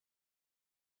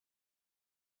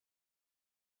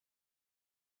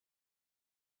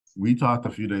We talked a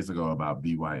few days ago about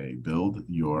BYA, build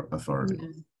your authority,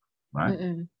 Mm-mm. right?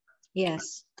 Mm-mm.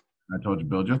 Yes. I told you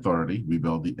build your authority. We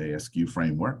build the ASQ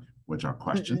framework, which are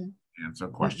questions, Mm-mm. answer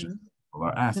questions Mm-mm. people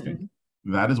are asking. Mm-mm.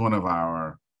 That is one of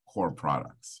our core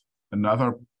products.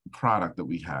 Another product that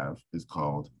we have is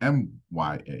called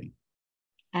MYA,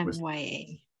 which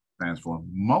MYA. stands for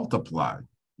multiply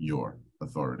your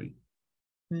authority.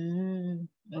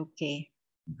 Okay.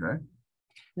 Okay.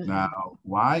 Now, Mm-mm.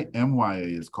 why MYA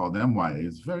is called MYA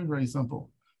is very, very simple.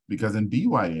 Because in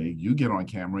BYA, you get on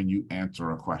camera and you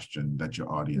answer a question that your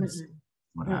audience Mm-mm.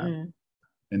 would have. Mm-mm.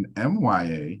 In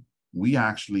MYA, we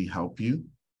actually help you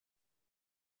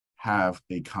have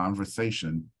a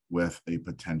conversation with a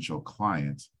potential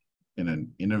client in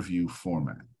an interview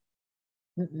format.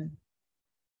 Mm-mm.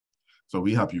 So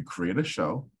we help you create a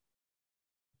show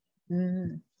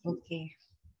Okay.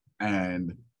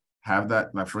 and have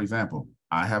that. Like, for example,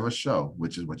 I have a show,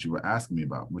 which is what you were asking me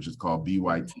about, which is called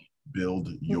BYT, Build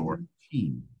Your Mm-mm.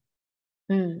 Team.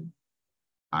 Mm.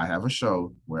 I have a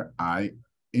show where I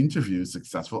interview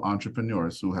successful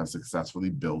entrepreneurs who have successfully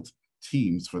built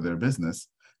teams for their business,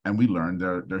 and we learn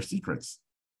their secrets.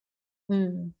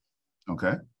 Mm.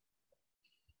 Okay.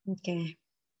 Okay.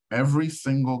 Every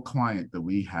single client that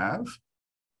we have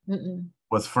Mm-mm.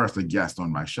 was first a guest on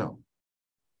my show.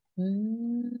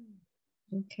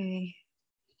 Okay.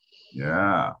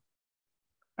 Yeah.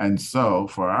 And so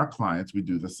for our clients, we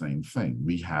do the same thing.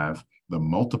 We have the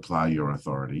multiply your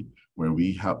authority, where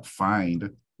we help find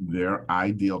their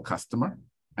ideal customer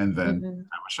and then Mm-mm.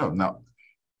 have a show. Now,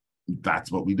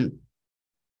 that's what we do.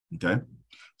 Okay.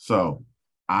 So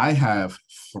I have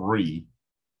 3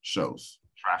 shows: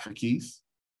 Traffic Keys,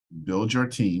 Build Your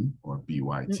Team, or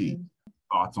BYT, Mm-mm.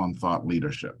 Thoughts on Thought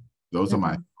Leadership. Those are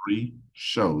my Mm-mm. 3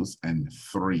 shows and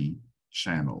 3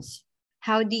 channels.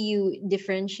 How do you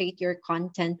differentiate your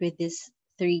content with these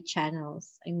three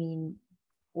channels? I mean,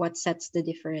 what sets the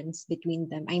difference between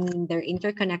them? I mean, they're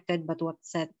interconnected, but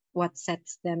what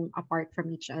sets them apart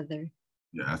from each other?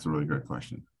 Yeah, that's a really good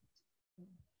question.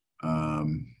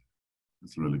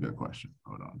 That's a really good question.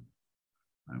 Hold on.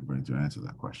 I'm going to answer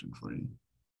that question for you.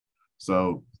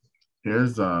 So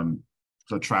here's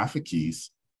so Traffic Keys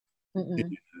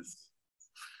Mm-mm. is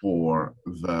for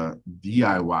the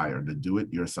DIYer, the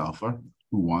do-it-yourselfer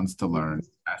who wants to learn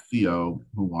SEO,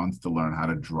 who wants to learn how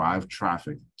to drive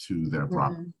traffic to their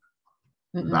property.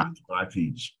 Mm-mm. That's Mm-mm. what I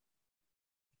teach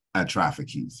at Traffic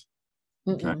Keys.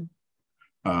 Okay. Mm-mm.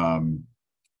 Um,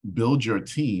 Build Your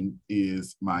Team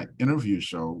is my interview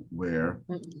show where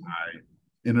Mm-mm.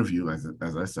 I interview,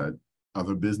 as I said,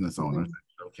 other business owners Mm-mm. and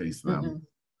showcase them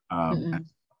Mm-mm. and Mm-mm.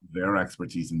 their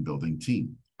expertise in building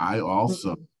team. I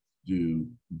also Mm-mm. do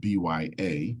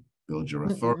BYA, Build Your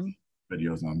Mm-mm. Authority,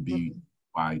 videos on Mm-mm.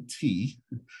 BYT,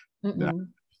 that Mm-mm.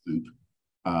 soup,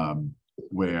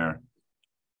 where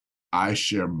I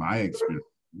share my experience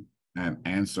and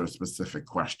answer specific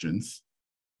questions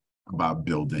about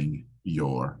building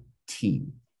your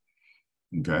team.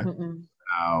 Okay. Mm-mm.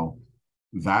 Now,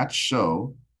 that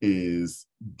show is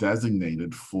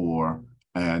designated for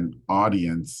an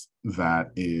audience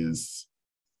that is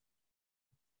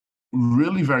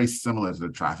really very similar to the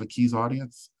Traffic Keys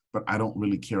audience, but I don't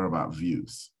really care about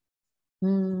views. I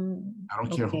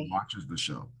don't care who Okay. watches the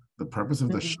show. The purpose of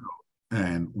the show Mm-mm.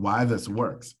 and why this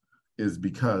works is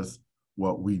because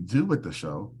what we do with the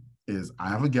show is I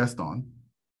have a guest on.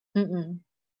 Mm-mm.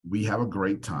 We have a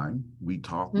great time. We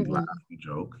talk, we laugh, Mm-mm. we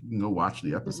joke. You can go watch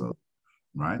the episode,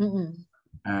 right? Mm-mm.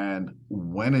 And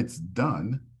when it's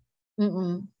done,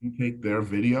 Mm-mm. we take their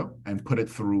video and put it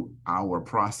through our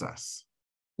process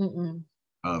Mm-mm.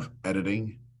 of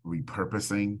editing,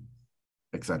 repurposing,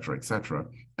 et cetera, et cetera.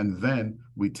 And then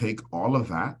we take all of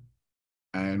that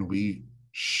and we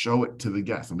show it to the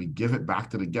guests and we give it back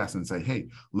to the guests and say, hey,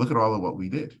 look at all of what we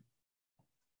did.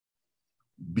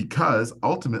 Because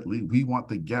ultimately we want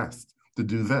the guest to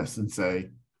do this and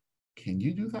say, can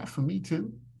you do that for me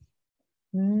too?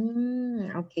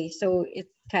 Okay, so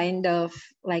it's kind of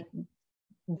like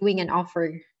doing an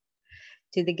offer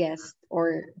to the guest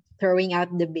or throwing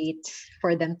out the bait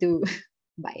for them to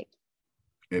buy it.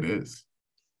 It is.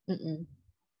 Mm-mm.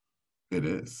 It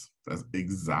is. That's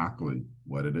exactly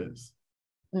what it is.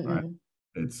 Right? Mm-mm.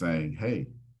 It's saying, hey,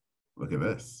 look at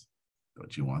this.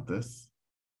 Don't you want this?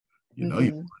 You know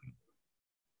you Mm-mm.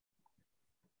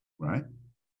 right?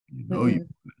 You know you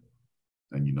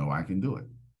Mm-mm. and you know I can do it.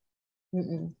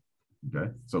 Mm-mm.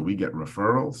 Okay. So we get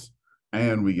referrals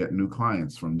and we get new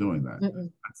clients from doing that.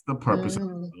 Mm-mm. That's the purpose of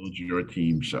the Build Your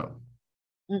Team show.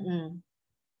 Mm-mm.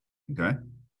 Okay.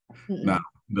 Now, Mm-mm.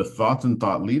 the thoughts and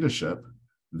thought leadership,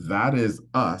 that is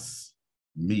us,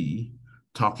 me,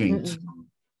 talking to Mm-mm.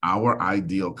 our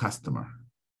ideal customer,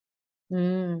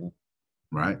 Mm.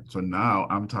 right? So now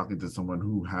I'm talking to someone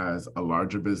who has a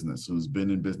larger business, who's been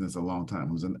in business a long time,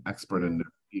 who's an expert in Mm.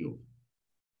 their field,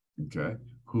 okay,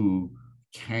 who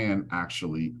can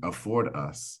actually afford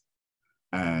us.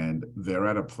 And they're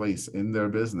at a place in their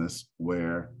business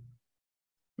where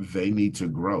they need to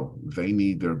grow. They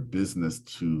need their business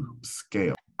to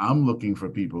scale. I'm looking for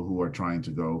people who are trying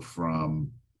to go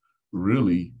from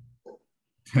really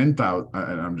 10,000,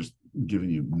 and I'm just giving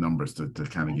you numbers to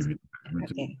kind of give you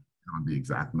Okay. the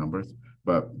exact numbers,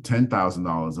 but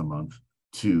 $10,000 a month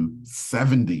to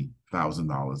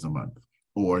 $70,000 a month,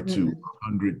 or to Mm-mm.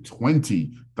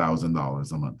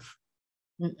 $120,000 a month,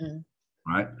 Mm-mm.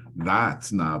 right?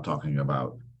 That's now talking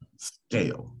about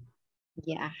scale,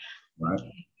 Yeah. right?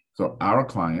 Okay. So our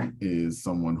client is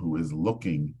someone who is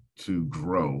looking to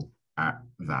grow at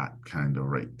that kind of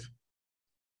rate.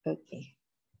 Okay.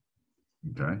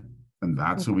 Okay. And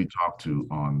that's who Okay. we talk to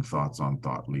on Thoughts on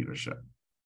Thought Leadership.